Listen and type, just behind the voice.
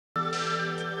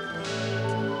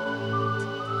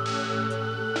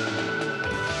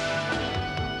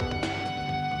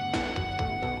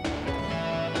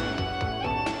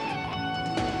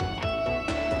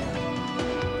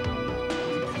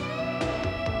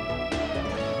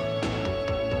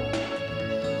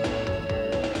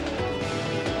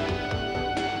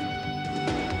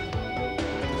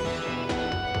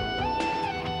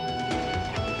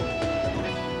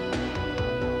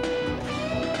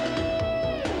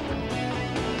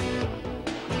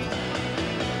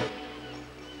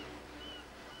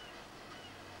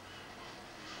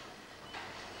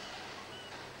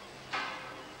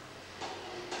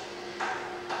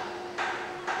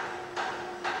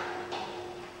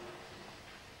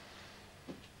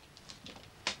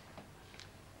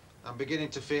I'm beginning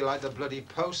to feel like the bloody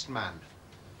postman.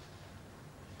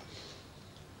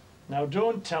 Now,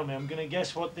 don't tell me I'm going to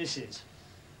guess what this is.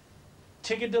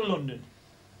 Ticket to London.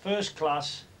 First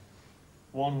class,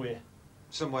 one way.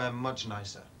 Somewhere much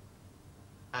nicer.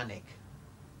 Alnwick.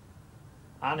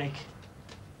 Alnwick.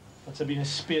 Must have been a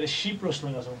spate of sheep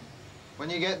rustling or something. When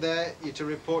you get there, you're to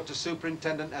report to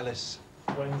Superintendent Ellis.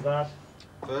 When's that?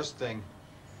 First thing.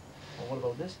 Well, what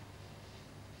about this?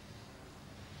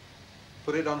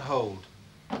 Put it on hold.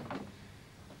 Hang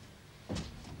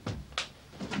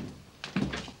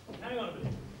on a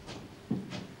minute.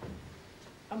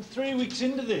 I'm 3 weeks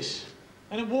into this,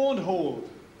 and it won't hold.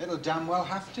 It'll damn well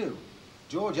have to.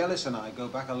 George Ellis and I go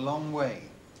back a long way,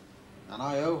 and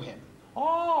I owe him.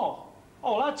 Oh,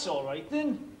 that's all right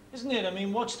then, isn't it? I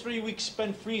mean, what's 3 weeks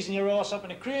spent freezing your arse up in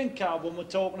a crane cab when we're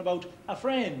talking about a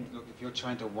friend? Look, if you're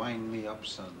trying to wind me up,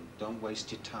 son, don't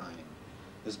waste your time.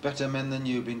 There's better men than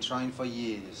you been trying for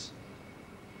years.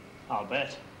 I'll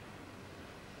bet.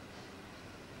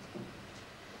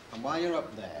 And while you're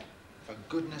up there, for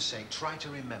goodness sake, try to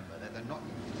remember that they're not...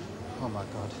 Oh, my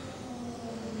God.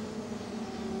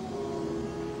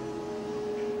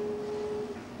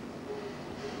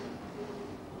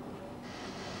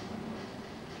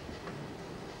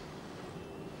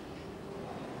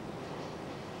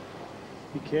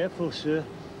 Be careful, sir.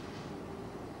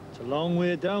 It's a long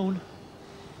way down.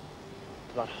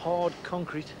 To that hard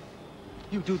concrete.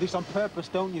 You do this on purpose,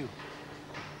 don't you?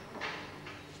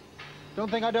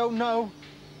 Don't think I don't know?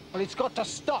 Well, it's got to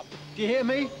stop. Do you hear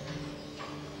me?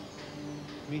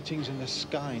 Meeting's in the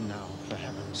sky now, for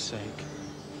heaven's sake.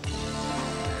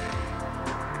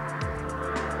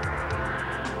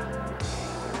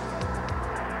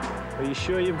 Are you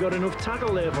sure you've got enough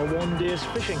tackle there for one day's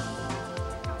fishing?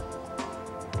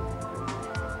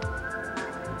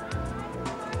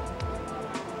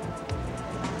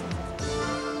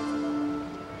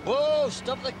 Whoa,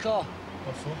 stop the car.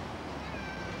 What for?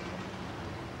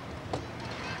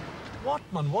 What,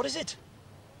 man? What is it?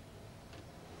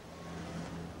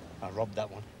 I robbed that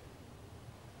one.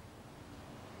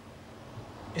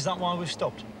 Is that why we've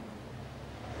stopped?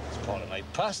 It's part of my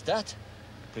past, that.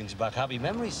 Brings back happy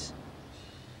memories.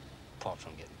 Apart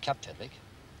from getting captured, like.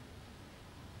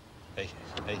 Hey,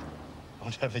 I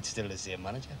wonder if it's still the same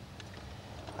manager.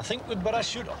 I think we'd better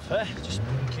shoot off, eh? Just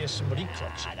in case somebody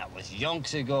clocks. Ah, that was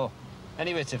yonks ago.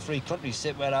 Anyway, it's a free country,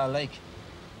 sit where I like.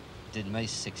 Did my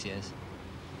 6 years.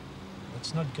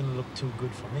 It's not going to look too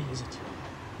good for me, is it?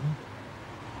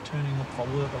 Turning up for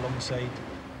work alongside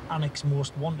Alnwick's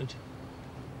most wanted.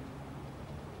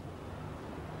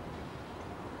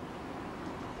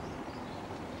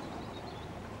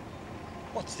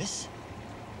 What's this?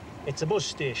 It's a bus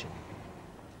station.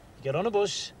 You get on a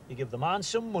bus, you give the man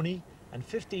some money, and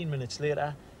 15 minutes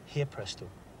later, here presto,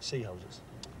 sea houses.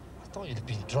 I thought you'd have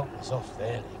been dropping us off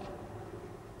there, like.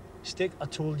 Stick, I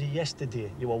told you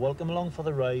yesterday you were welcome along for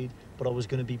the ride, but I was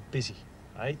going to be busy,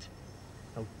 right?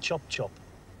 Now, chop, chop.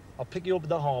 I'll pick you up at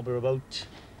the harbour about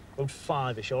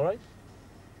 5-ish, all right?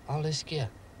 All this gear,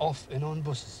 off and on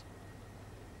buses.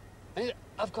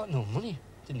 I've got no money.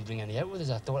 Didn't bring any out with us.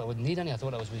 I thought I wouldn't need any. I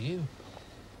thought I was with you.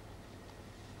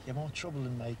 You're more trouble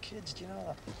than my kids, do you know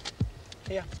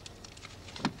that? Here.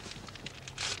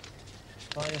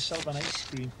 Buy yourself an ice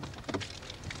cream.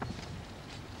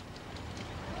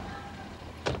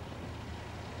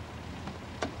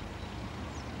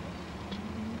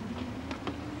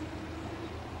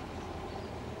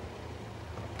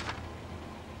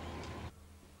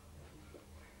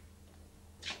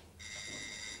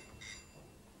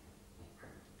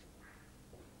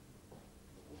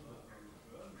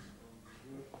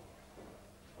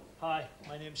 Hi,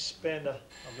 my name's Spender.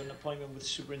 I've got an appointment with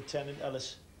Superintendent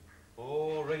Ellis.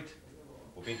 Oh, right.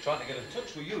 We've been trying to get in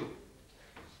touch with you.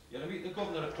 You're to meet the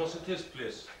governor across at his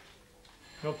place.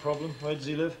 No problem. Where does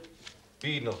he live?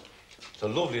 Beadnell. It's a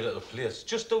lovely little place,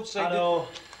 just outside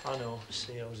I know,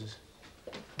 sea houses.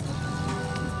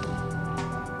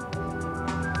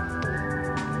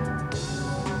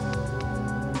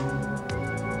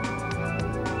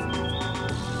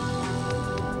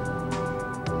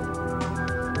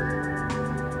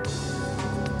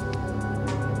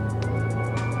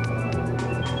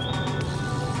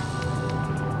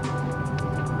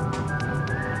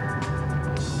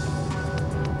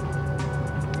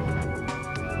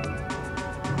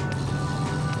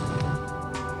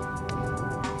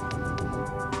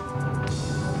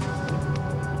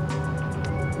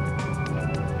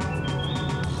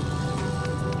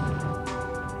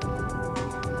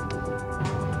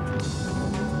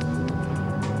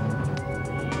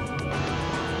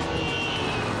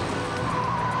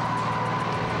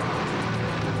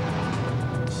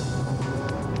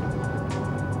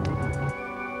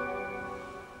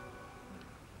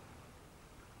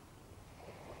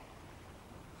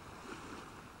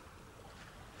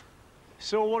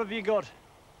 So what have you got?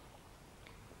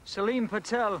 Salim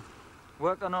Patel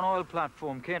worked on an oil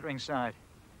platform, catering side.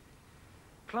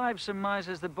 Clive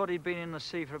surmises the body'd been in the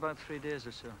sea for about 3 days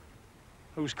or so.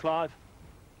 Who's Clive?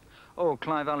 Oh,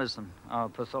 Clive Allison, our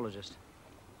pathologist.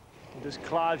 Does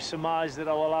Clive surmise that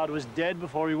our lad was dead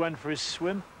before he went for his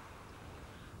swim?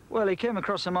 Well, he came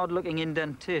across some odd-looking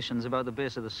indentations about the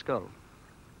base of the skull.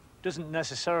 Doesn't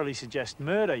necessarily suggest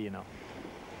murder, you know.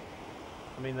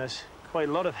 I mean, there's quite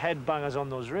a lot of headbangers on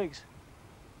those rigs.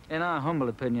 In our humble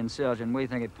opinion, Sergeant, we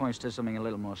think it points to something a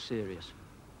little more serious.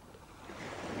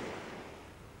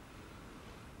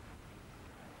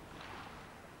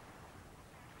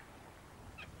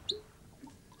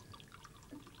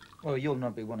 Well, you'll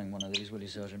not be wanting one of these, will you,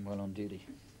 Sergeant, while on duty?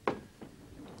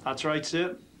 That's right,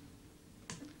 sir.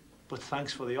 But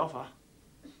thanks for the offer.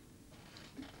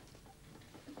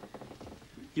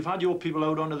 You've had your people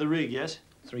out onto the rig, yes?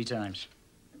 3 times.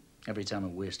 Every time a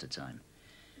waste of time.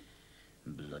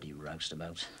 Bloody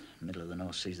roustabout. Middle of the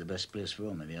North Sea's the best place for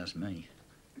them, if you ask me.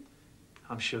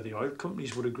 I'm sure the oil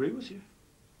companies would agree with you.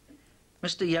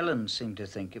 Mr. Yellen seemed to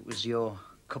think it was your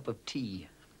cup of tea.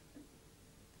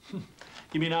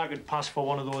 You mean I could pass for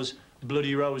one of those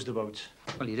bloody roustabouts?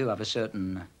 Well, you do have a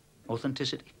certain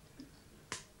authenticity.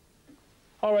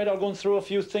 All right, I'll go and throw a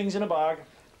few things in a bag.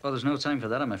 Well, there's no time for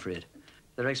that, I'm afraid.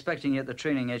 They're expecting you at the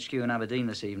training HQ in Aberdeen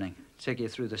this evening. Take you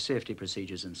through the safety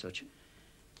procedures and such.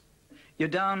 You're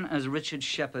down as Richard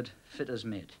Shepherd, fitter's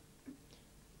mate.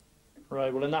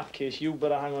 Right, well, in that case, you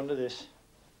better hang on to this.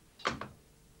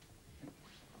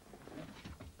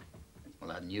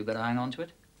 Well, hadn't you better hang on to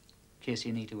it? In case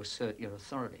you need to assert your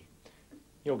authority.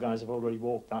 Your guys have already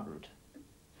walked that route.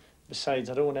 Besides,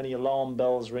 I don't want any alarm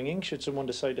bells ringing should someone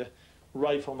decide to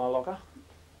rifle my locker.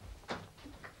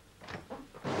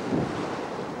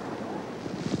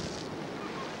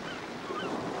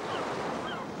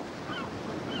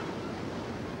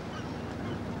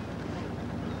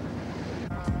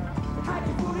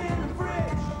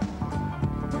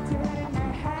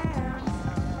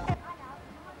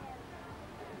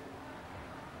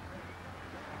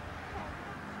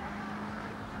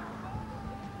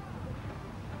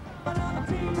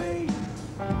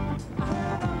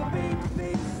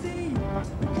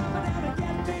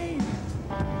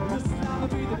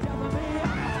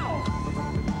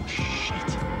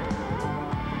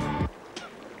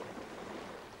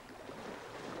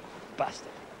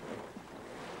 Bastard.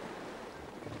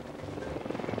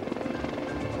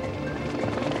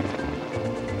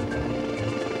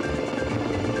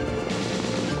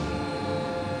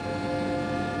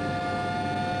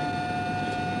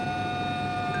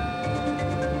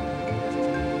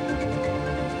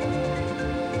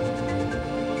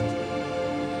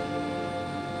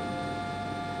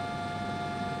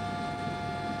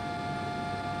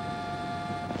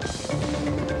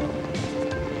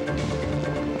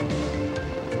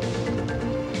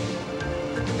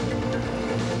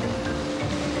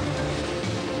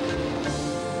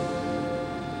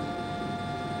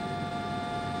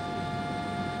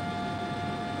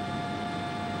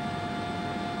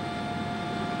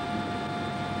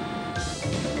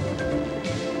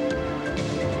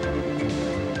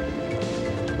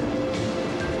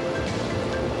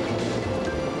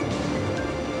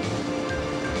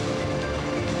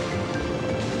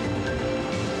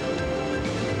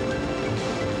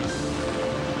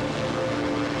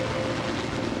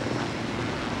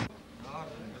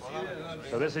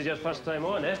 So this is your first time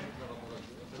on, eh?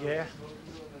 Yeah.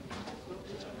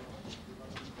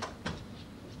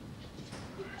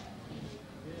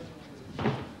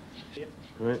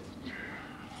 Right.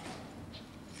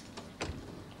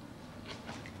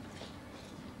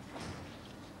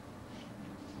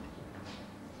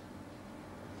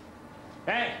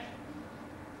 Hey!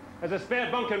 There's a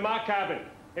spare bunk in my cabin.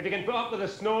 If you can put up with the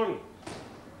snoring.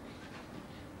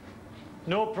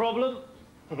 No problem.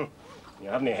 You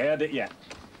haven't heard it yet.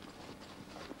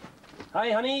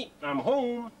 Hi, honey. I'm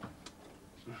home.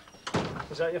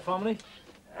 Is that your family?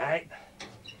 Aye.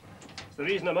 It's the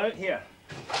reason I'm out here.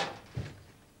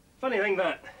 Funny thing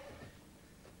that.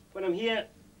 When I'm here,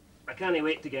 I can't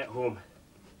wait to get home.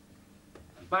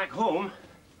 And back home,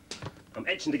 I'm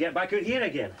itching to get back out here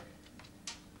again.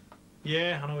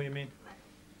 Yeah, I know what you mean.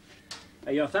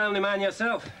 Are you a family man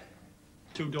yourself?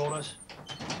 2 daughters.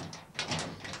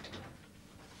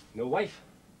 No wife?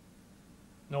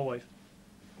 No wife.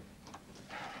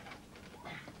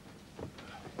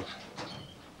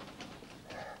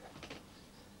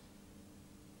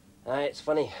 Aye, it's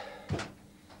funny.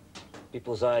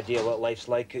 People's idea what life's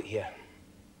like out here.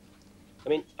 I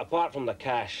mean, apart from the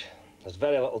cash, there's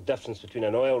very little difference between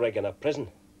an oil rig and a prison.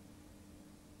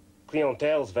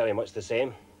 Clientele's very much the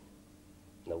same.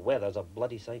 And the weather's a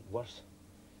bloody sight worse.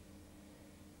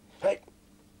 Right.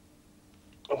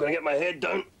 I'm gonna get my head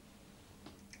down.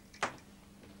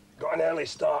 Got an early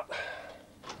start.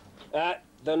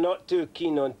 They're not too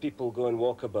keen on people going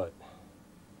walkabout.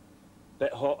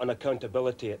 Bit hot on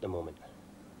accountability at the moment.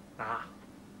 Ah.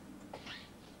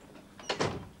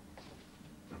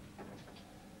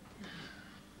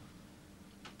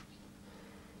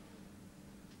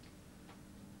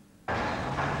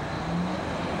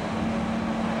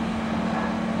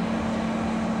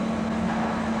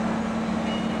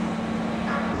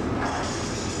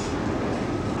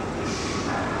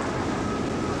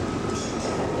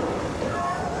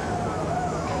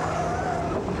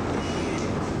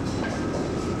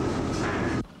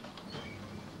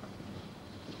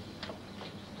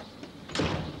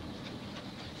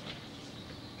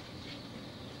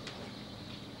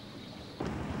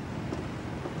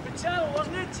 Patel,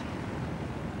 wasn't it?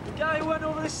 The guy who went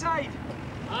over the side.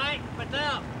 Aye,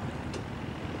 Patel.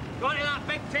 Got to that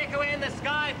big takeaway in the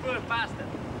sky, poor bastard.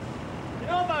 You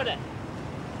know about it?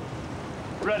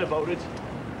 Read about it.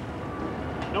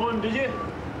 No one, did you?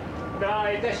 Nah,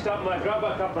 I dished up my grub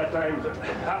a couple of times.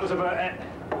 That was about it.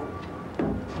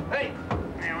 Hey,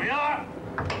 here we are.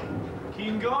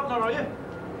 Keen gardener, are you?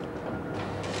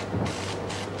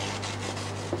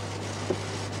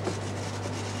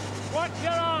 Watch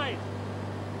your eyes.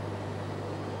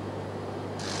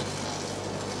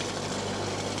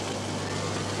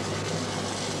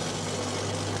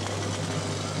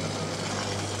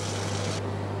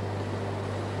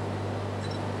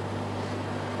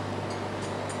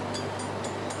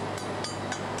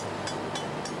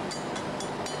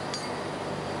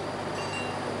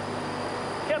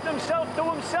 Kept himself to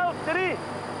himself, did he?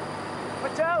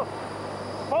 Patel?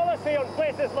 Policy on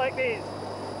places like these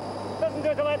doesn't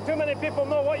do to let too many people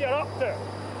know what you're up to.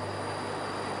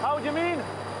 How do you mean?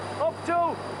 Up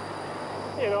to?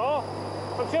 You know,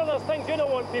 I'm sure there's things you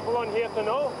don't want people on here to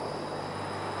know.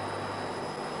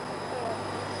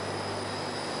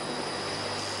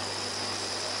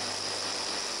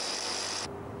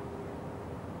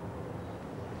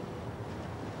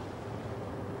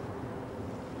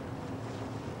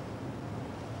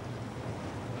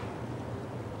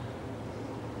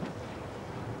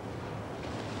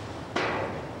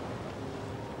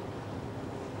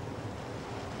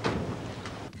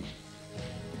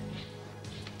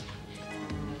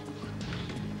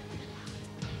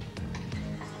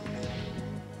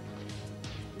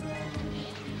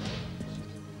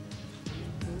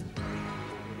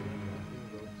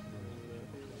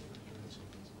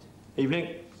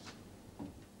 Evening.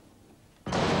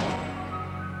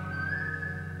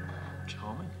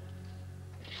 Charming.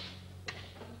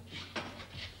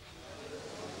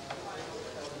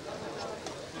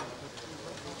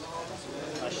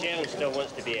 Sharon still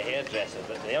wants to be a hairdresser,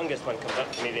 but the youngest one comes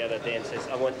up to me the other day and says,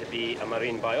 I want to be a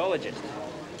marine biologist.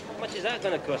 How much is that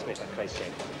going to cost me, for Christ's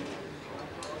sake?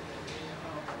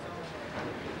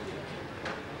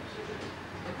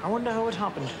 I wonder how it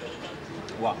happened.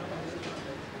 What?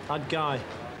 That guy,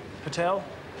 Patel,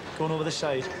 going over the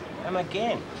side. Him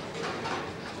again?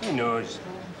 Who knows?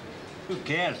 Who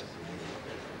cares?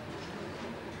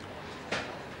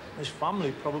 His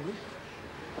family, probably.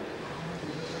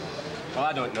 Well,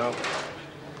 I don't know.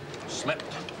 Slipped.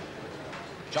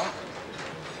 Jumped.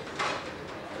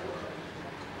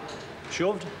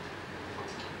 Shoved.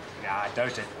 Nah, I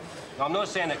doubt it. No, I'm not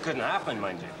saying it couldn't happen,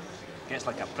 mind you. Gets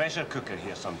like a pressure cooker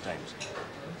here sometimes.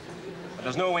 But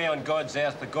there's no way on God's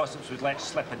earth the gossips would let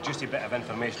slip a juicy bit of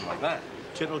information like that.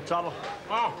 Tittle-tattle.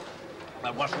 Oh,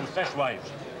 they're worse than fishwives.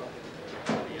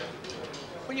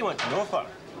 What do you want to know for?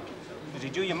 Does he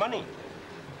do you money?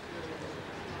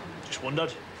 Just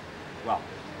wondered. Well,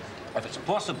 if it's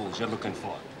possibles you're looking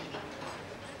for,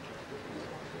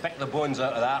 pick the bones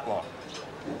out of that lot.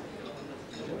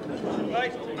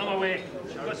 Right, I'm away.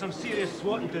 I've got some serious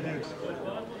swatting to do.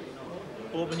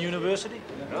 Open University?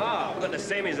 Ah, I've got the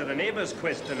sameys of the neighbours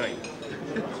quiz tonight.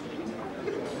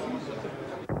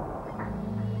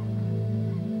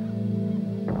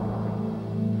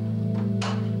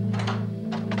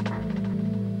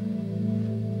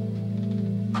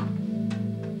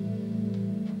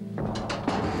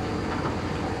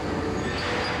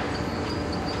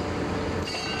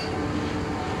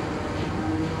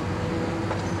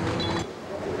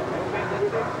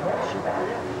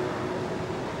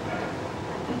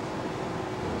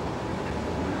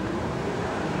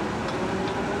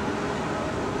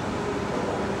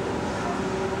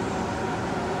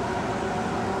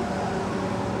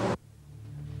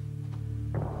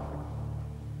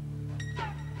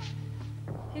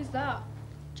 Who's that?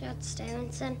 Judd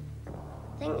Stevenson.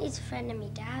 think he's a friend of me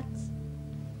dad's.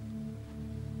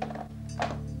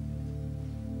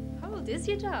 How old is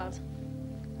your dad?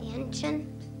 The ancient.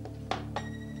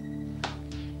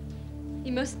 He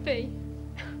must be.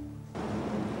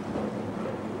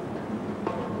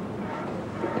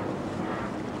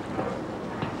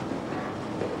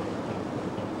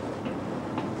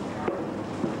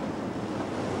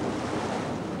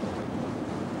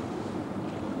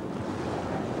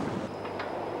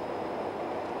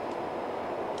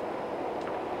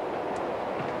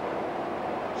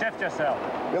 Shift yourself.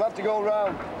 You'll have to go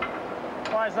round,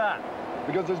 Why is that?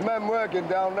 because there's men working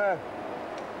down there.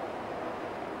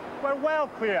 We're well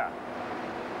clear.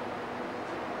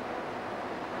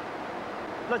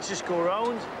 Let's just go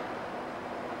round.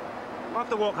 We'll have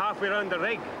to walk halfway around the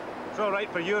rig. It's all right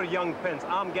for your young pins.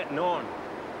 I'm getting on.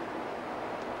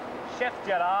 Shift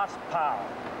your ass, pal.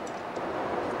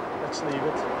 Let's leave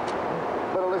it.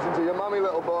 Better listen to your mummy,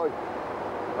 little boy.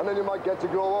 And then you might get to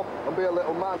grow up and be a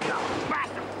little man.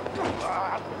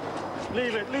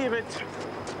 Leave it, leave it.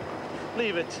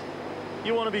 Leave it.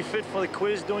 You want to be fit for the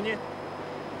quiz, don't you?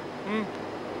 Hmm?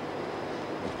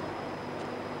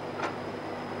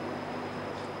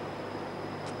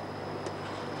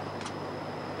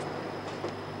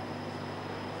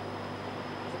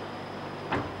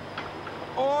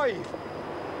 Oi!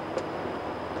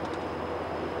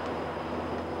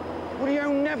 Will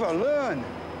you never learn?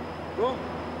 What?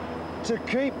 To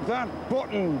keep that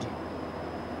buttoned.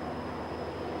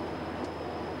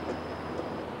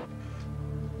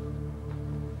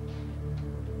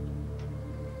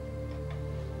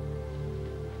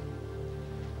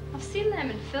 I've seen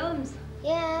them in films.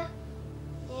 Yeah.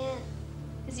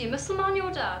 Is he a muscle man,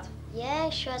 your dad? Yeah,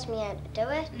 he shows me how to do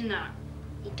it. No.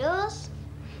 He does.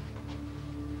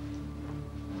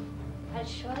 I'll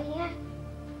show you.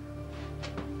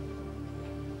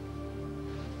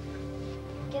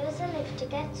 Give us a lift to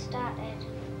get started.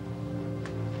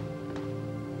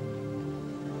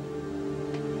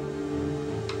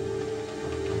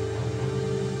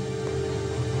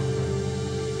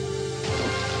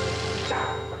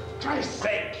 Christ's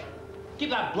sake!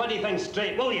 Keep that bloody thing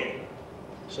straight, will you?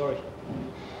 Sorry.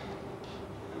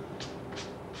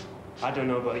 I don't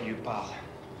know about you, pal,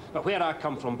 but where I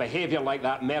come from, behaviour like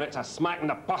that merits a smack in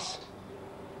the bus.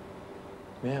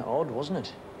 Yeah, odd, wasn't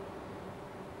it?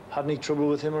 Had any trouble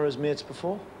with him or his mates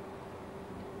before?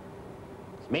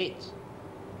 Mates?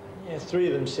 Yeah, 3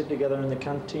 of them sit together in the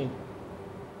canteen.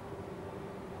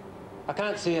 I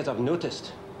can't say as I've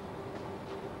noticed.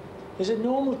 Is it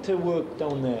normal to work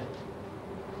down there?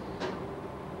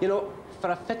 You know, for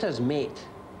a fitter's mate,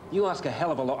 you ask a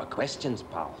hell of a lot of questions,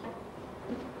 pal.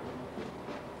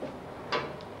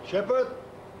 Shepherd,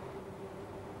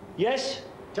 Yes?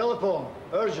 telephone,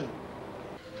 urgent.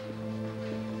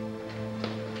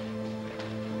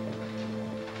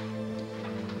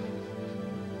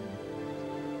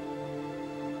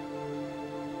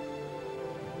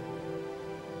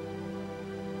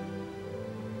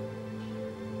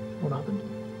 What happened?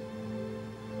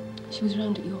 She was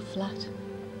round at your flat.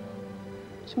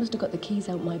 She must have got the keys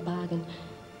out my bag and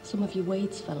some of your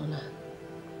weights fell on her.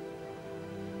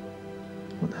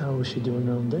 What the hell was she doing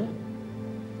round there?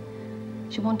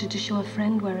 She wanted to show a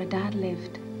friend where her dad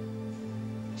lived.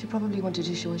 She probably wanted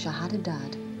to show her she had a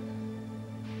dad.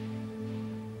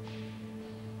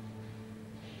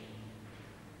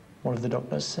 What have the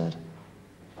doctors said?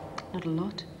 Not a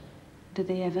lot. Did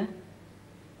they ever?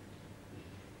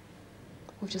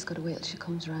 We've just got to wait till she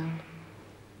comes round.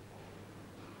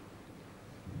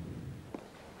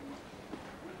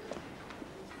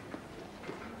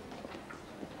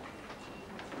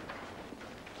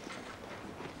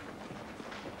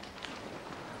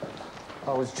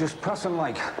 I was just passing,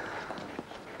 like.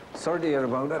 Sorry to hear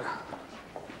about it.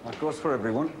 That goes for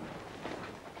everyone.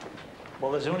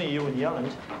 Well, there's only you and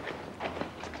Yelland.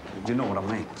 Do you know what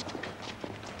I mean?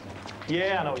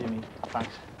 Yeah, I know what you mean.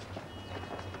 Thanks.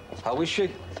 How is she?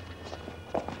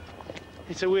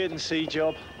 It's a wait-and-see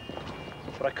job,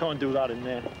 but I can't do that in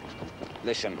there.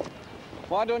 Listen,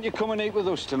 why don't you come and eat with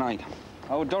us tonight?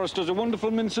 Our Doris does a wonderful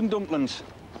mince and dumplings.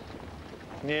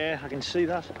 Yeah, I can see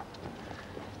that.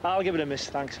 I'll give it a miss,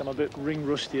 thanks. I'm a bit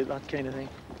ring-rusty at that kind of thing.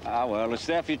 Ah, well, it's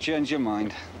there if you change your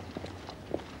mind.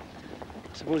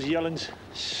 I suppose Yelland's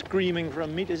screaming for a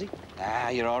meet, is he? Ah,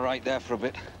 you're all right there for a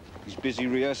bit. He's busy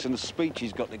rehearsing the speech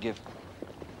he's got to give.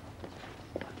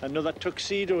 Another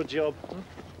tuxedo job.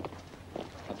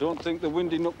 I don't think the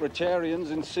Windy Nook Rotarians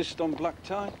insist on black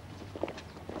tie.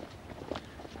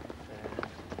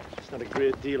 It's not a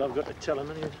great deal I've got to tell him,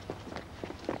 anyway.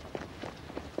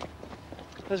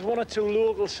 There's 1 or 2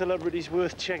 local celebrities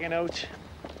worth checking out.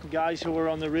 Guys who were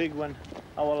on the rig when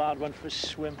our lad went for a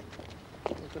swim.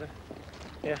 Look at it.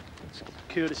 Yeah, it's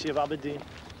courtesy of Aberdeen.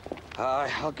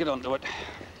 Aye, I'll get onto it.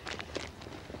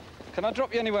 Can I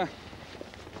drop you anywhere?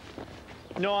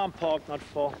 No, I'm parked not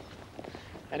far.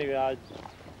 Anyway, I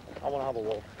want to have a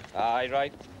walk. Aye,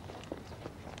 right.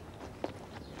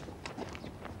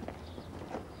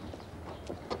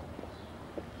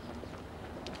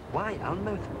 Why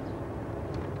Alnmouth?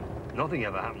 Nothing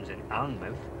ever happens in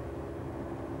Alnmouth.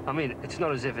 I mean, it's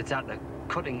not as if it's at the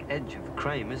cutting edge of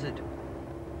crime, is it?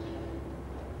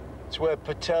 It's where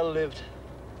Patel lived.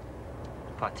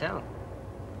 Patel?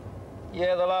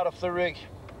 Yeah, the lad off the rig.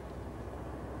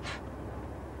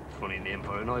 Funny name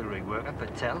for an oil rig worker,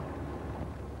 Patel.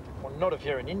 Well, not if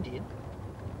you're an Indian.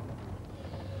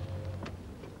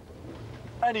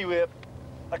 Anyway,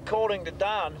 according to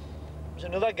Dan, there's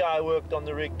another guy who worked on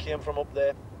the rig, came from up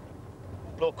there.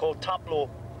 A bloke called Taplow.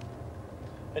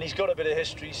 And he's got a bit of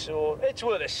history, so it's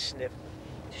worth a sniff.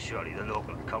 Surely the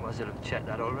local coppers will have checked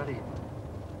that already.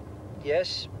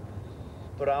 Yes,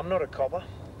 but I'm not a copper.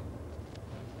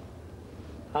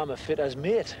 I'm a fitter's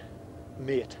mate.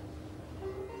 Mate.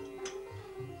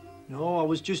 No, I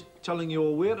was just telling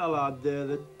your waiter lad there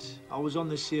that I was on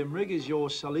the same rig as your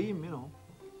Salim, you know.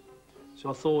 So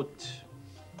I thought,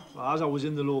 well, as I was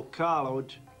in the locale, I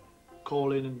would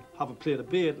call in and have a plate of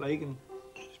bait, like, and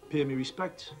just pay me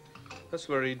respects. That's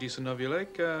very decent of you,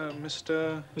 like,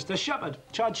 Mr... Mr. Shepherd,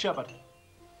 Chad Shepherd.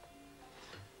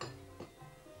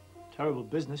 Terrible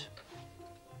business.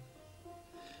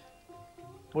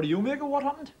 What do you make of what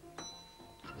happened?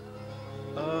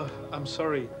 I'm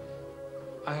sorry.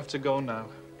 I have to go now.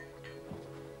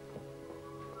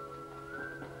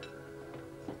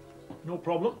 No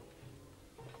problem.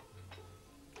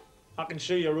 I can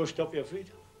see you're rushed off your feet.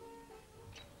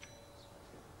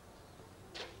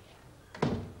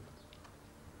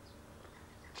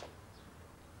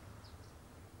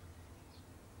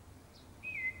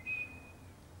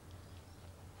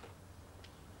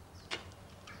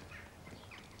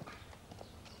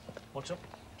 What's up?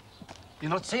 You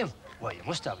not see him? Well, you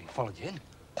must have. He followed you in.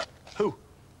 Who?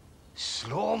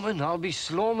 Sloman, Albie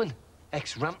Sloman.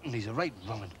 Ex-Rampton, he's a right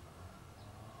rummin.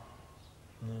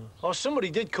 No. Oh, somebody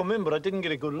did come in, but I didn't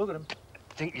get a good look at him.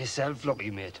 Think yourself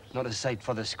lucky, mate. Not a sight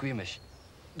for the squeamish.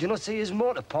 Do you not see his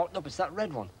motor parked up? It's that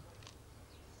red one.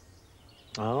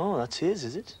 Oh, that's his,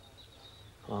 is it?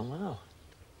 Oh, wow.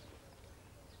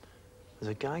 As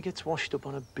a guy gets washed up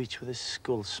on a beach with his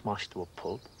skull smashed to a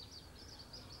pulp.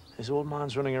 His old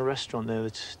man's running a restaurant there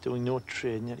that's doing no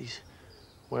trade, and yet he's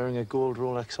wearing a gold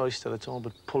Rolex oyster that's all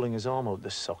but pulling his arm out the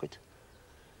socket.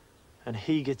 And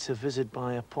he gets a visit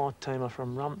by a part-timer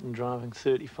from Rampton driving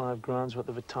 35 grand's worth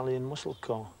of Italian muscle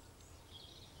car.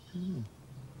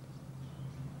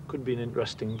 Could be an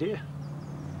interesting day.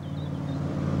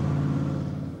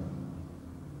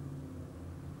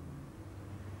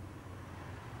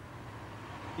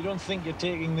 You don't think you're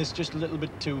taking this just a little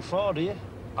bit too far, do you?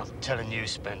 I'm telling you,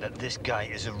 Spender, this guy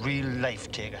is a real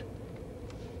life-taker.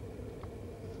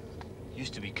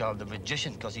 Used to be called the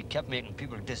magician because he kept making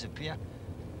people disappear.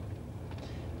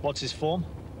 What's his form?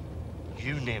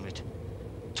 You name it.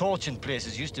 Torching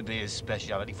places used to be his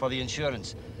speciality for the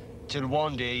insurance. Till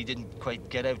one day he didn't quite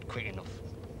get out quick enough.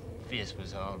 Face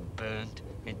was all burnt,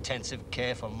 intensive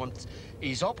care for months.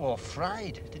 He's up or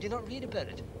fried. Did you not read about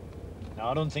it? No,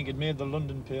 I don't think it made the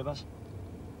London papers.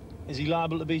 Is he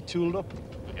liable to be tooled up?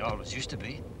 He always used to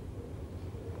be.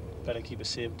 Better keep a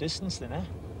safe distance then, eh?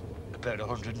 About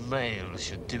 100 miles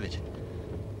should do it.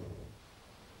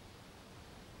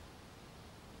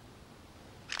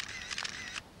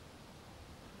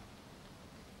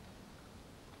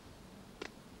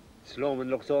 Sloman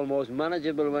looks almost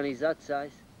manageable when he's that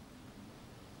size.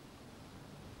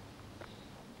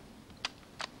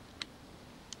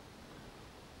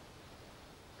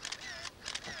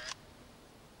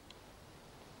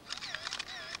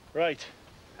 Right.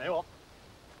 Hey, what?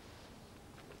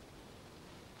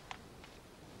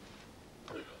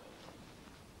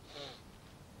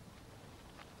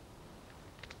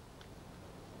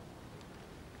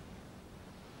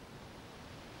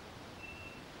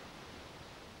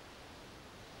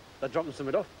 They're dropping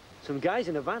something off. Some guys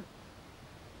in a van.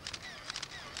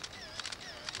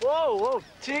 Whoa, whoa,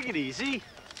 take it easy.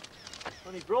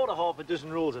 Only brought a half a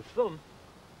dozen rolls of film.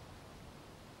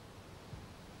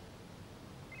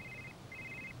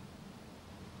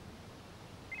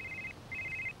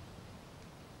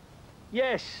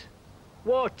 Yes.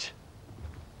 What?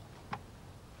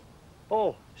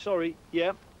 Oh, sorry.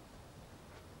 Yeah.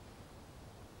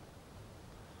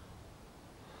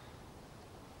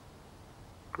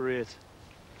 Great.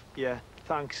 Yeah,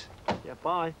 thanks. Yeah,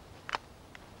 bye.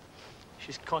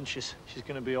 She's conscious. She's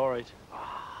going to be all right.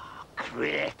 Oh,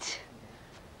 great.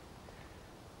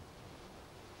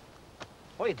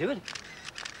 What are you doing?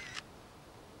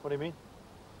 What do you mean?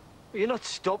 You're not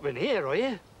stopping here, are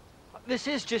you? This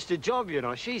is just a job, you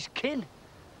know. She's kin.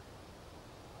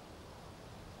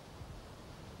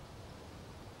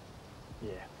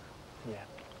 Yeah.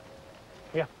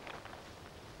 Yeah.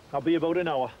 I'll be about an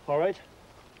hour, all right?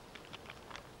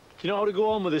 Do you know how to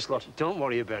go on with this lot? Don't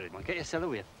worry about it, man. Get yourself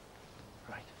away.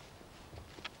 Right.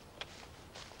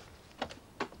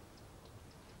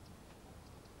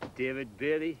 David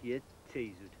Bailey, you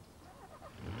teased.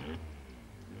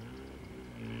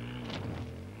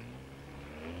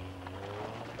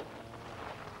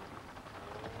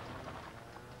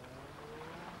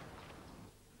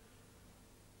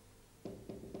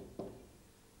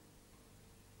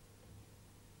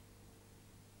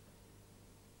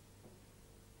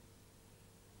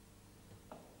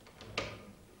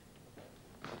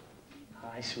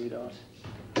 Hi, sweetheart.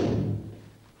 How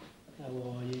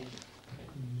are you?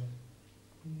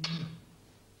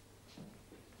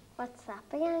 What's that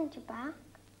behind your back?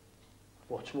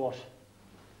 What's what?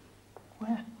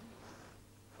 Where?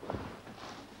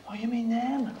 Oh, you mean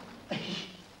them? I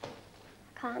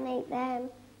can't eat them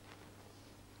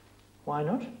Why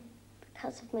not?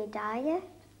 because of my diet.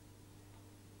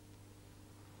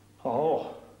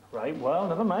 Oh, right, well,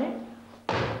 never mind.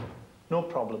 No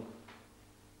problem.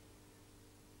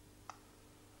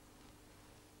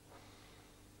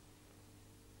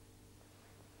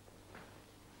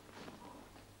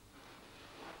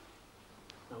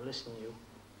 Now listen, you.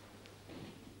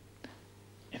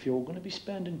 If you're going to be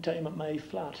spending time at my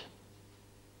flat,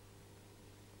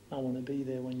 I want to be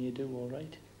there when you do, all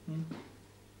right? Hmm?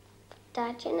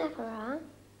 Dad, you never are.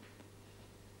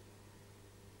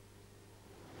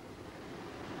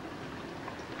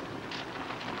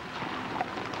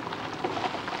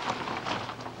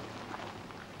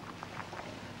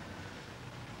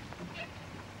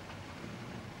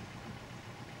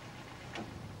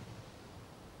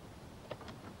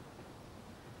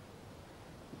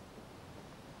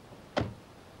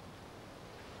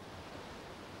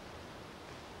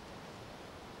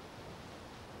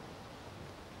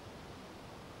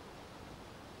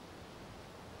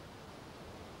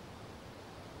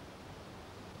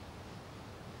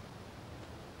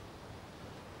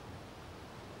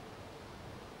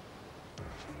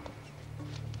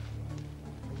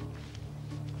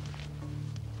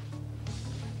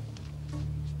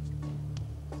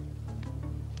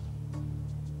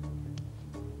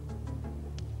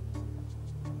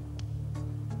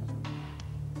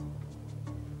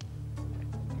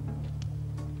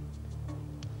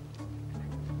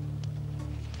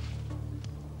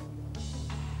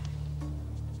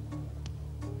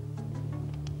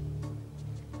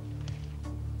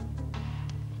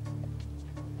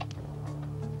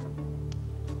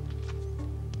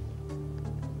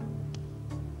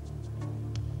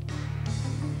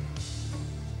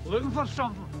 Looking for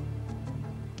something?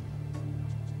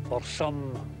 Or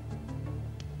some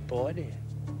body?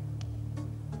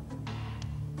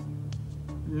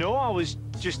 No, I was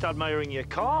just admiring your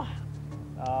car.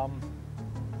 I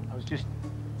was just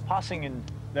passing and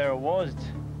there it was.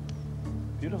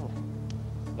 Beautiful.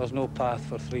 There's no path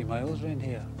for 3 miles round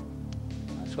here.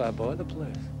 That's why I bought the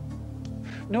place.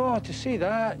 No, to see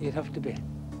that, you'd have to be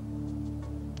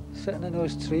sitting in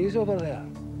those trees over there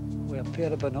with a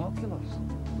pair of binoculars.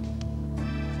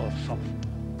 Or something.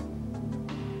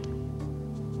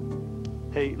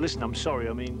 Hey, listen, I'm sorry.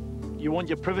 I mean, you want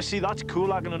your privacy? That's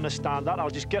cool. I can understand that. I'll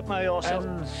just get my arse out.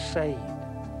 Inside.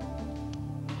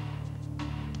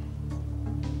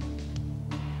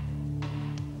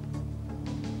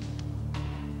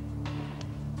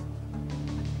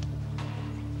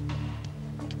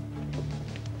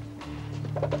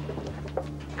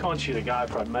 Can't shoot a guy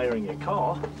for admiring your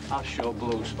car. I sure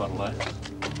blows for less.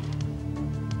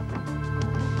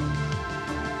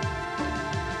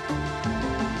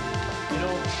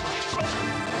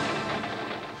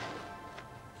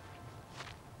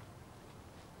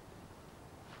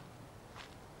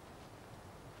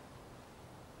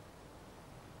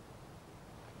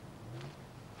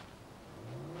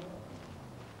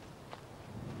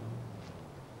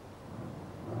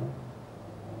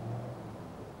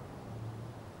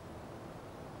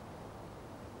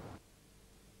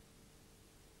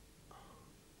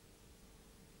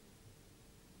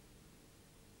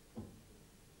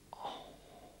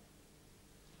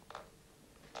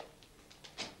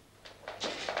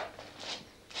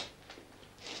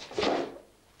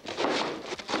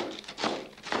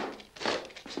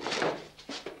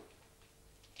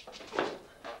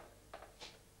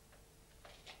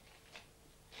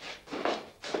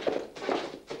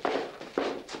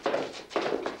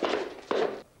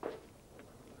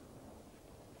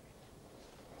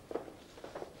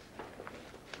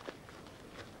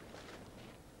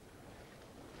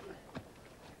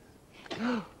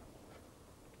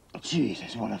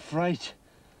 Jesus, what a fright.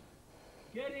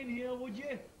 Get in here, would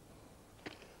you?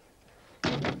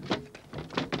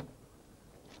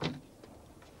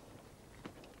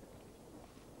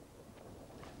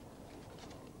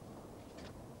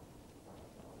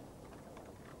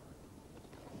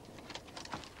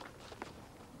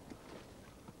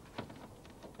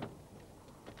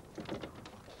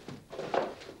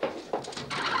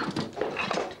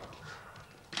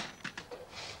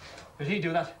 Did he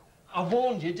do that? I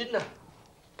warned you, didn't I?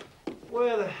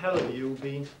 Where the hell have you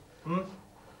been? I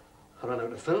ran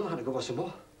out of film, I had to go for some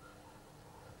more.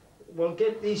 Well,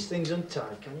 get these things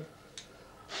untied, can you?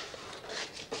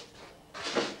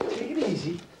 Take it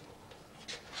easy.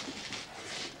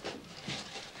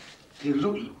 You're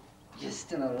lucky you're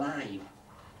still alive.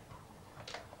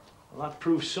 Well, that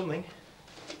proves something.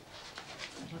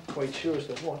 I'm not quite sure as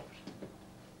to what.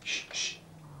 Shh, shh.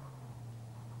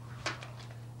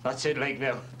 That's it, like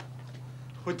now.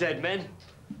 We're dead men.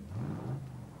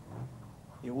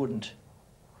 You wouldn't.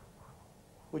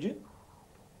 Would you?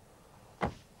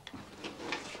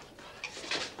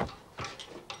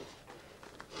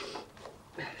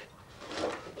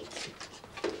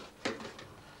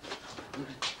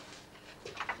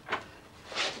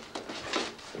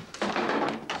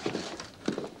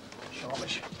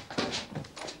 Sharpish.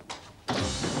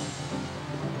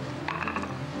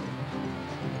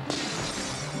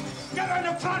 Get on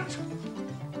the front!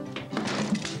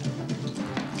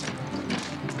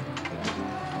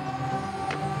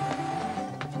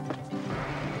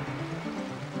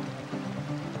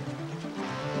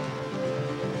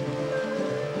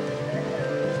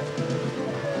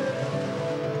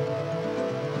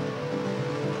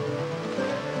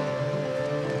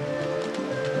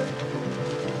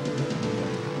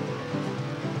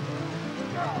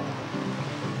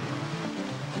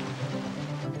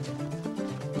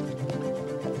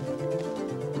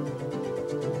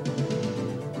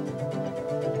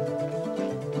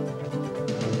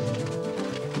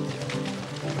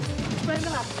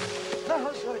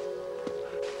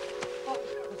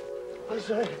 I'm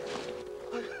sorry.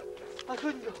 I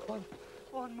couldn't go on.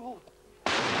 One more.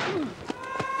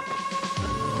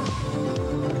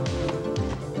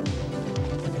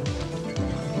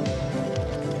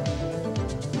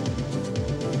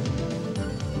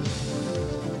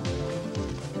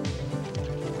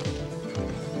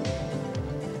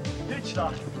 Ditch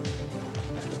that.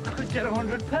 I could get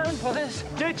 £100 for this.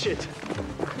 Ditch it.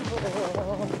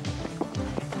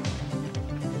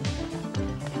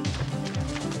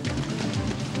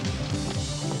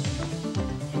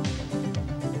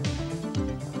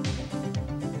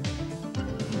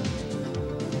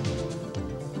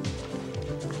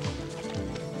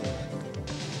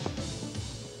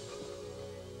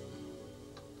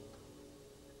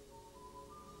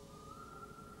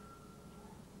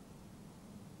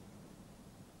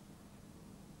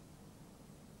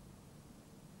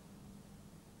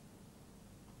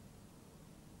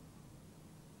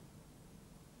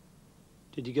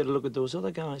 Did you get a look at those other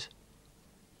guys?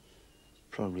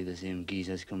 Probably the same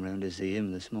geezers come round to see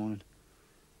him this morning.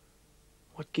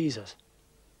 What geezers?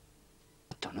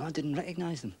 I don't know, I didn't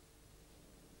recognise them.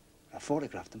 I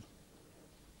photographed them.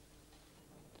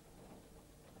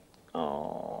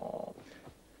 Oh.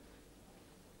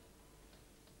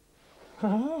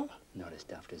 Not as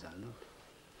daft as I look.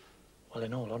 Well,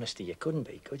 in all honesty, you couldn't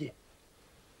be, could you?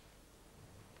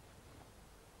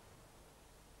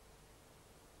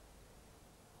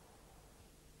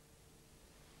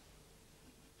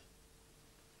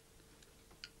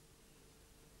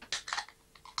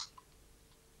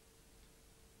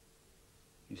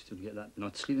 You still get that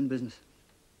not sleeping business?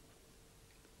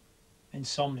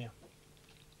 Insomnia.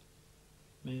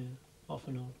 Yeah, off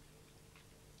and on.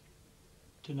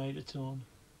 Tonight it's on.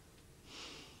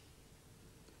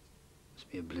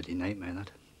 Must be a bloody nightmare,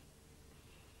 that.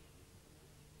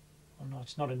 Oh, no,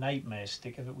 it's not a nightmare,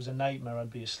 Stick. If it was a nightmare,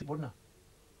 I'd be asleep, wouldn't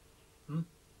I?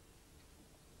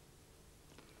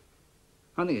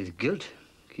 I think it's guilt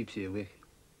keeps you awake.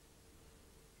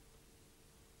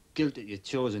 Guilt that you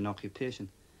chose an occupation.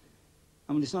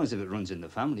 I mean, it's not as if it runs in the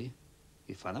family.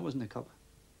 Your father wasn't a cop.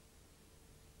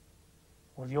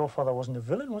 Well, your father wasn't a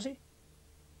villain, was he?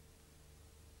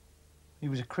 He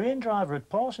was a crane driver at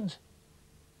Parsons.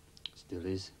 Still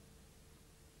is.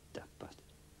 That bastard.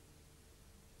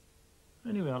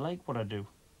 Anyway, I like what I do.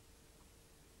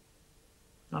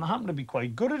 And I happen to be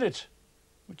quite good at it,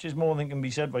 which is more than can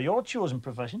be said by your chosen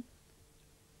profession.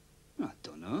 I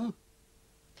don't know.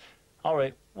 All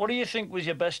right, what do you think was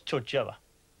your best touch ever?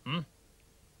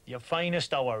 Your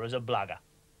finest hour as a blagger?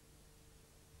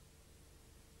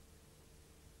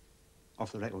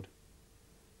 Off the record.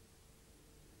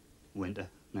 Winter,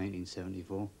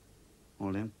 1974.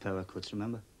 All them power cuts,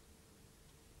 remember?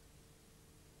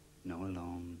 No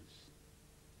alarms.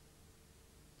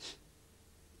 I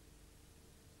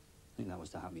think that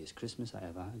was the happiest Christmas I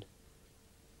ever had.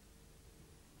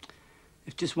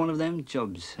 If just one of them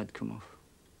jobs had come off.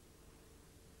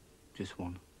 Just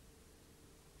one.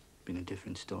 Been a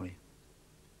different story.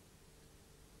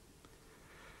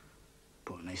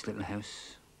 Bought a nice little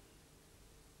house.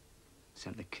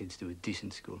 Sent the kids to a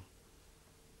decent school.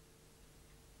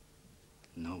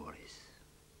 No worries.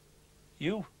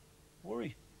 You?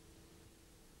 Worry?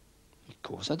 Of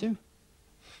course I do.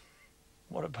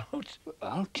 What about?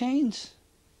 Al Keynes.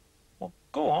 Well,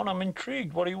 go on, I'm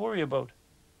intrigued. What do you worry about?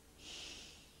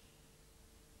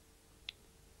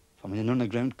 If I'm in an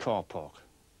underground car park,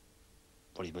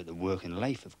 worry about the working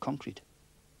life of concrete.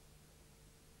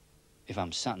 If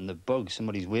I'm sat in the bog,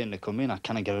 somebody's waiting to come in, I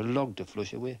can't get a log to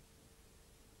flush away.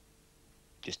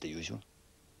 Just the usual.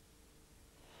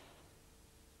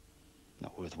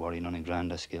 Not worth worrying on a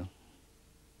grander scale.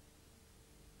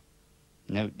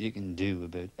 Naught you can do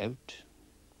about out.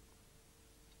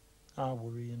 I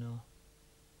worry, you know.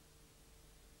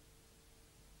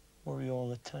 Worry all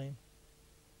the time.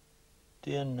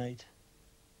 Day and night.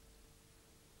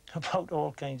 About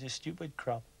all kinds of stupid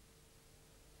crap.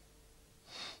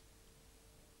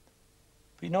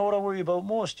 But you know what I worry about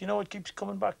most? You know what keeps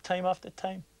coming back time after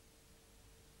time?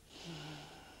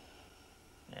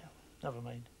 Yeah, never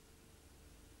mind.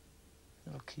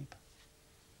 It'll keep.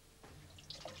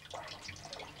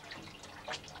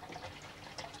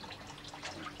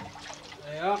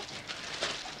 There you are.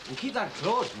 And keep that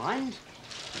closed, mind.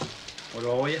 What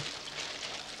are you?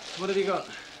 What have you got?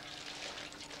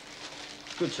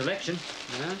 Good selection,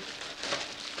 yeah.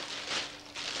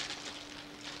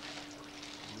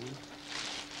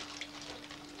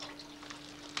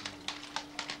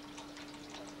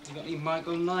 You got any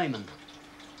Michael Nyman?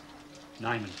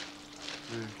 Nyman.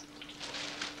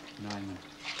 Nyman.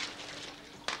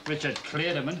 Richard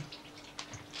Clayderman.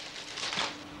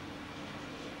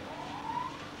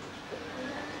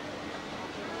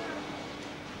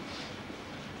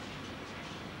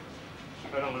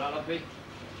 How long will that lot be?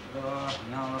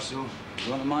 An hour or so.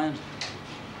 You want to mind?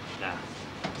 Nah.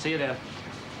 See you there.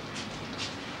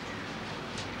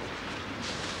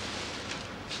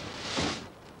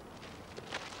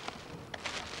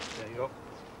 There you go.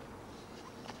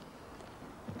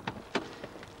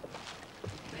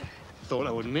 Thought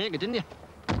I wouldn't make it, didn't you?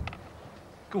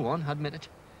 Go on, admit it.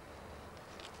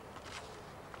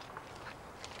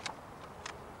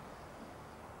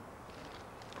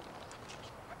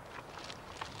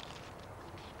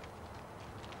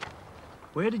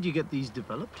 Where did you get these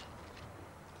developed?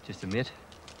 Just a mate.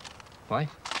 Why?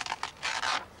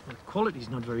 The quality's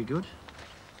not very good.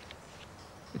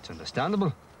 It's understandable.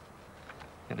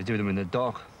 You had to do them in the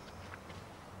dark.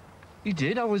 You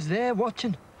did, I was there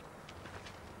watching.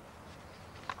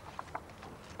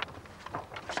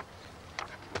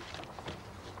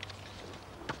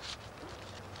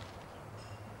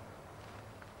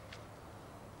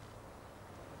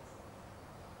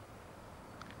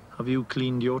 Have you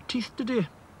cleaned your teeth today?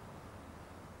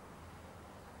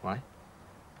 Why?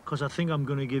 Because I think I'm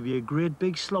going to give you a great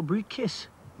big slobbery kiss.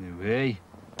 No way.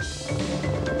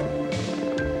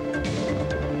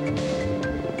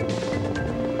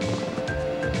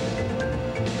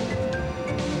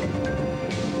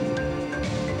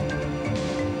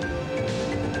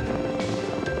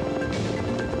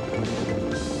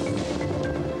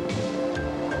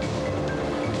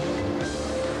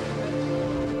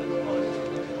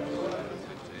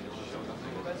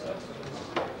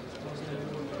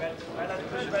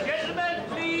 Gentlemen,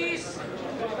 please.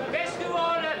 Best of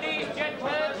all, these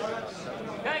gentlemen.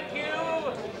 Thank you.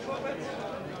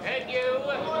 Thank you.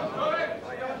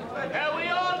 Now, we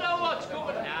all know what's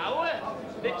coming now.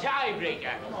 The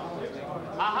tiebreaker.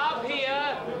 I have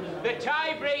here the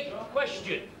tiebreak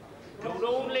question. Known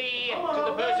only to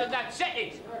the person that set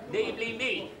it, namely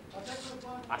me.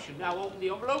 I shall now open the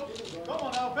envelope. Come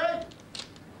on, Alfie.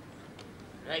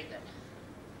 Right then.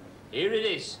 Here it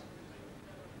is.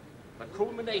 The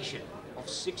culmination of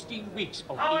 16 weeks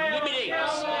of eliminates.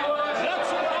 Lots of hard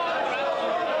round.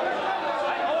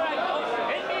 All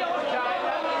right, hit me on time.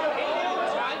 Hit me on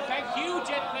time. Thank you,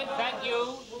 gentlemen. Thank you.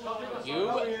 You.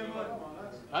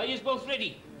 Are you both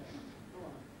ready?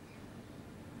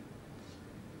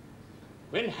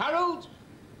 When Harold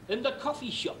in the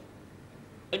coffee shop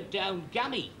and down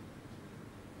Gammy,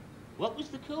 what was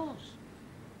the cause?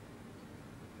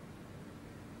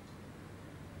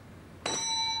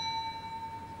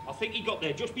 I think he got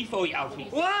there just before you, Alfie.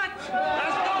 What? That's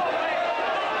no way!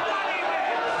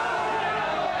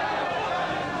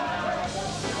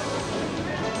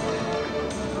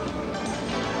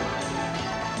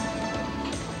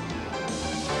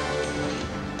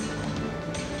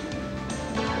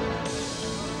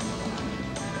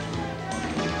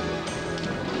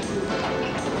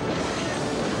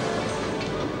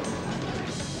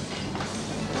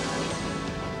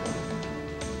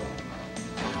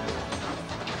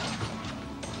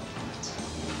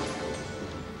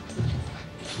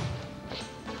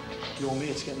 your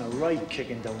mate's getting a right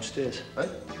kicking downstairs. Eh?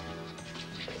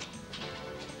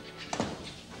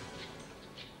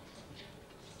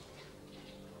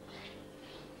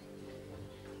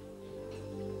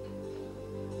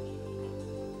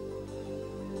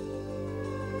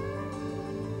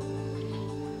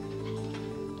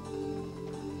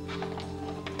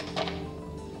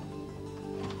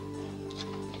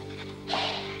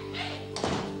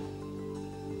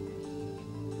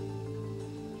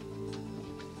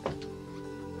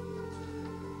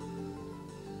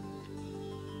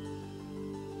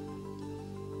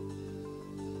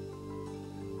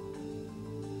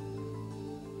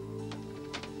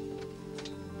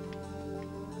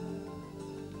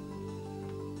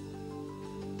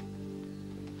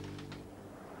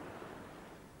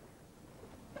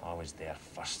 I was there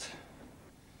first.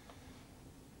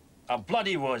 I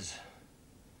bloody was.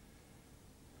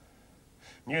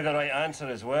 Knew the right answer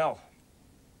as well.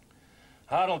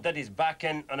 Harold did his back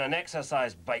in on an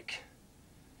exercise bike.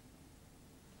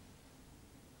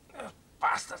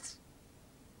 Bastards.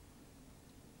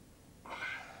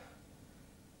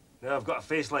 Now I've got a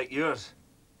face like yours.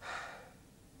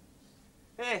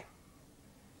 Hey,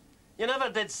 you never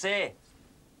did say.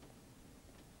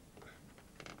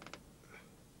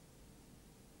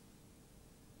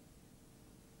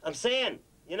 I'm saying,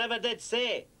 you never did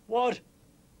say. What?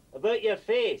 About your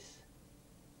face.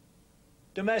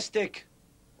 Domestic.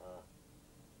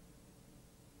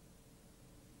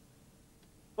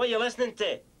 What are you listening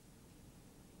to?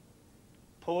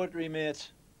 Poetry,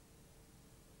 mate.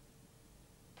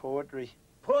 Poetry.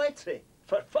 Poetry?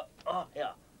 Oh, yeah.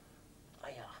 Oh,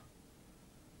 yeah.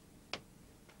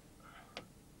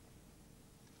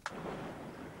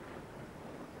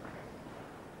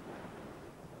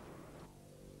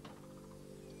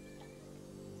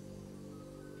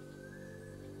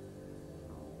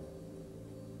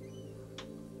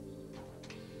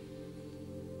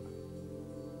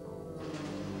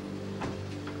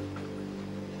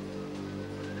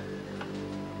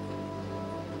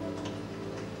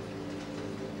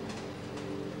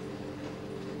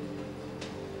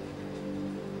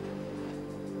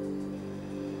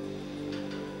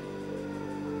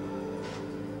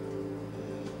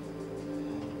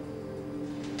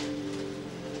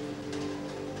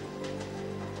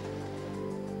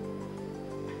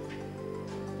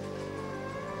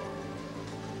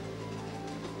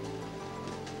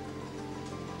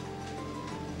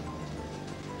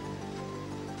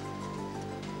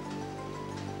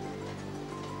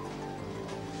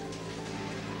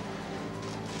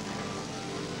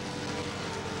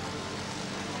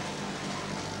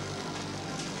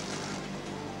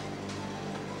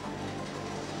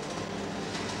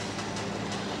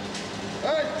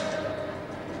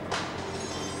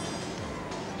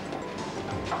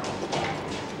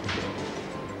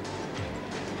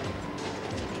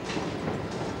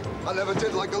 I never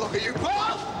did like the look of you,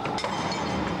 pal!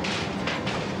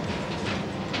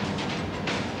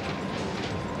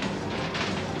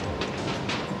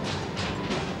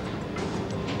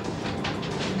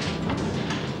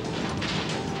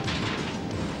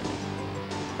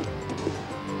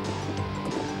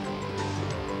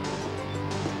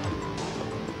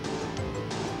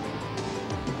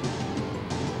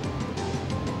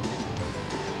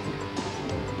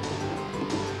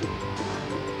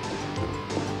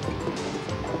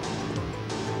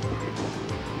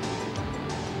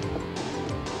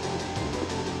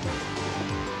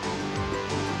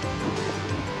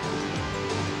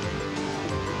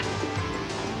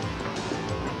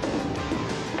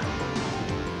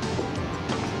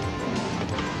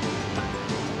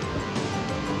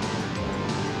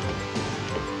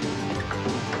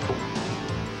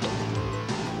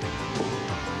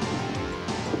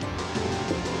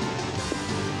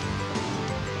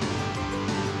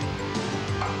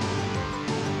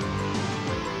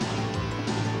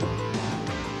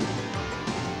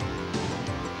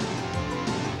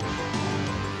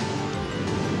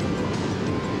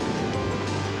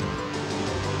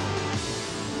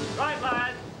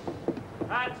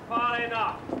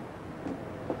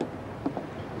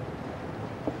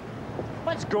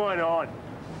 What's going on?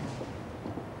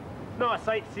 Not a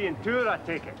sightseeing tour, I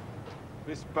take it.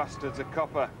 This bastard's a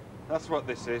copper. That's what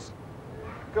this is.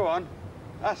 Go on,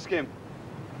 ask him.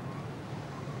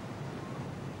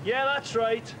 Yeah, that's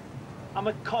right. I'm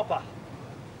a copper.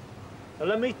 Now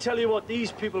let me tell you what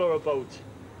these people are about.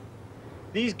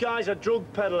 These guys are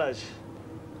drug peddlers.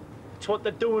 It's what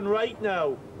they're doing right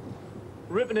now.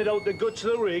 Ripping it out the guts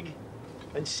of the rig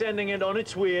and sending it on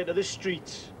its way to the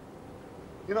streets.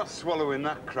 You're not swallowing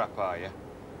that crap, are you?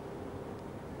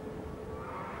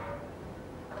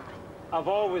 I've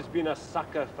always been a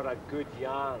sucker for a good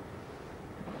yarn.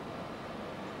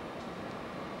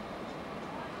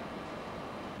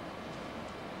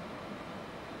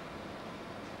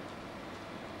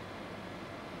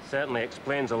 Certainly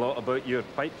explains a lot about your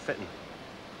pipe fitting.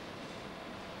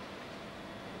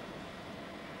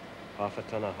 Half a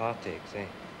ton of heartaches, eh?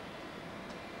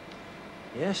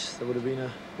 Yes, there would have been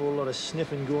a whole lot of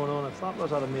sniffing going on if that lot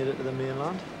had made it to the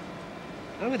mainland.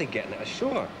 How are they getting it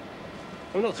ashore?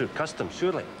 Well, not through customs,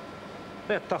 surely.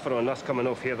 They're tougher on us coming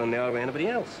off here than they are with anybody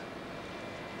else.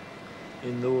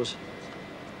 In those.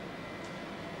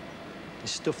 They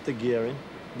stuffed the gear in,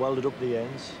 welded up the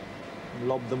ends, and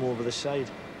lobbed them over the side.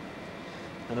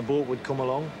 And a boat would come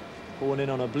along, hone in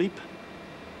on a bleep,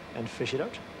 and fish it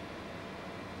out.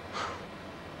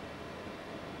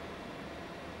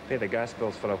 Pay the gas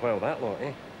bills for a while, that lot,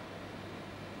 eh?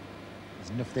 There's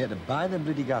enough there to buy the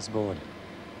bloody gas board.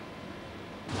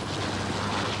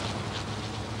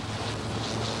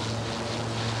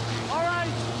 All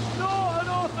right, no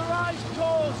unauthorized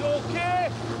calls, okay?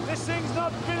 This thing's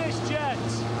not finished yet.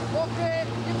 Okay,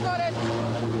 you've got it.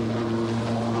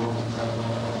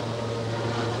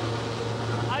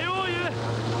 I owe you.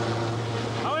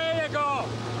 Away you go.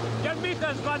 Your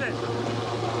meter's running.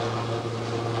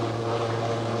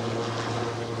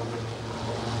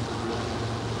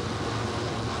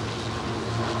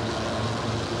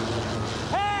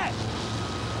 Hey!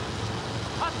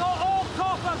 I thought all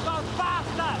coppers are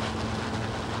bastards.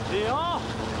 They are.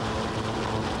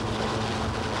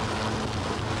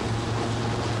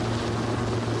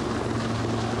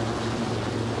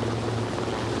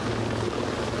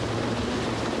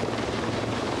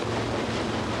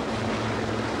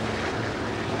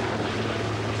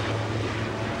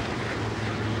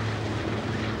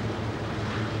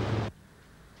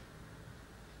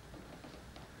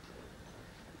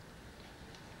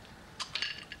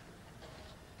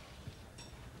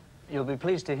 You'll be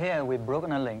pleased to hear we've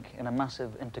broken a link in a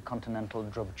massive intercontinental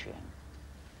drug chain.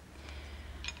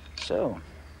 So,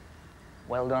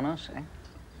 well done us, eh?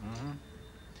 Mm-hmm.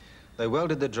 They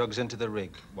welded the drugs into the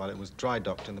rig while it was dry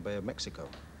docked in the Bay of Mexico.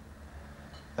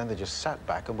 Then they just sat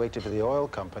back and waited for the oil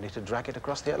company to drag it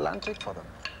across the Atlantic for them.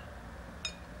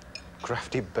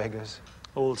 Crafty beggars.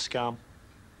 Old scam.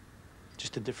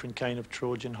 Just a different kind of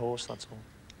Trojan horse, that's all.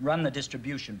 Ran the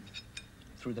distribution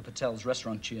through the Patel's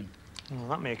restaurant chain. Well,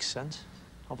 that makes sense.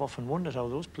 I've often wondered how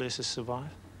those places survive.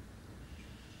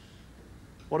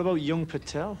 What about young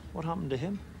Patel? What happened to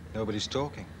him? Nobody's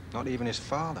talking, not even his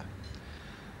father.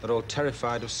 They're all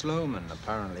terrified of Sloman,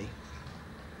 apparently.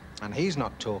 And he's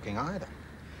not talking either.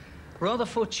 Rather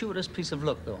fortuitous piece of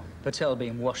luck, though. Patel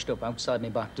being washed up outside my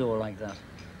back door like that.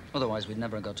 Otherwise, we'd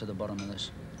never have got to the bottom of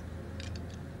this.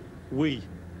 We?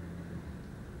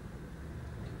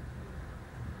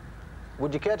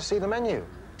 Would you care to see the menu?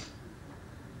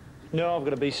 No, I've got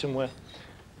to be somewhere.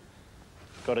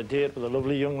 Got a date with a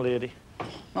lovely young lady.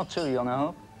 Not too young, I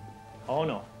hope. Oh,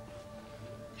 no.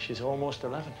 She's almost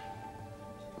 11.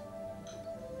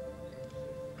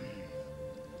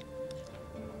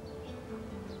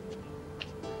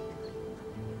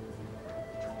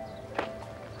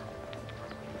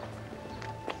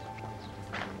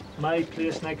 My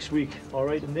place next week, all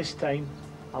right? And this time,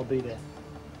 I'll be there.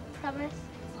 Promise?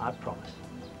 I promise.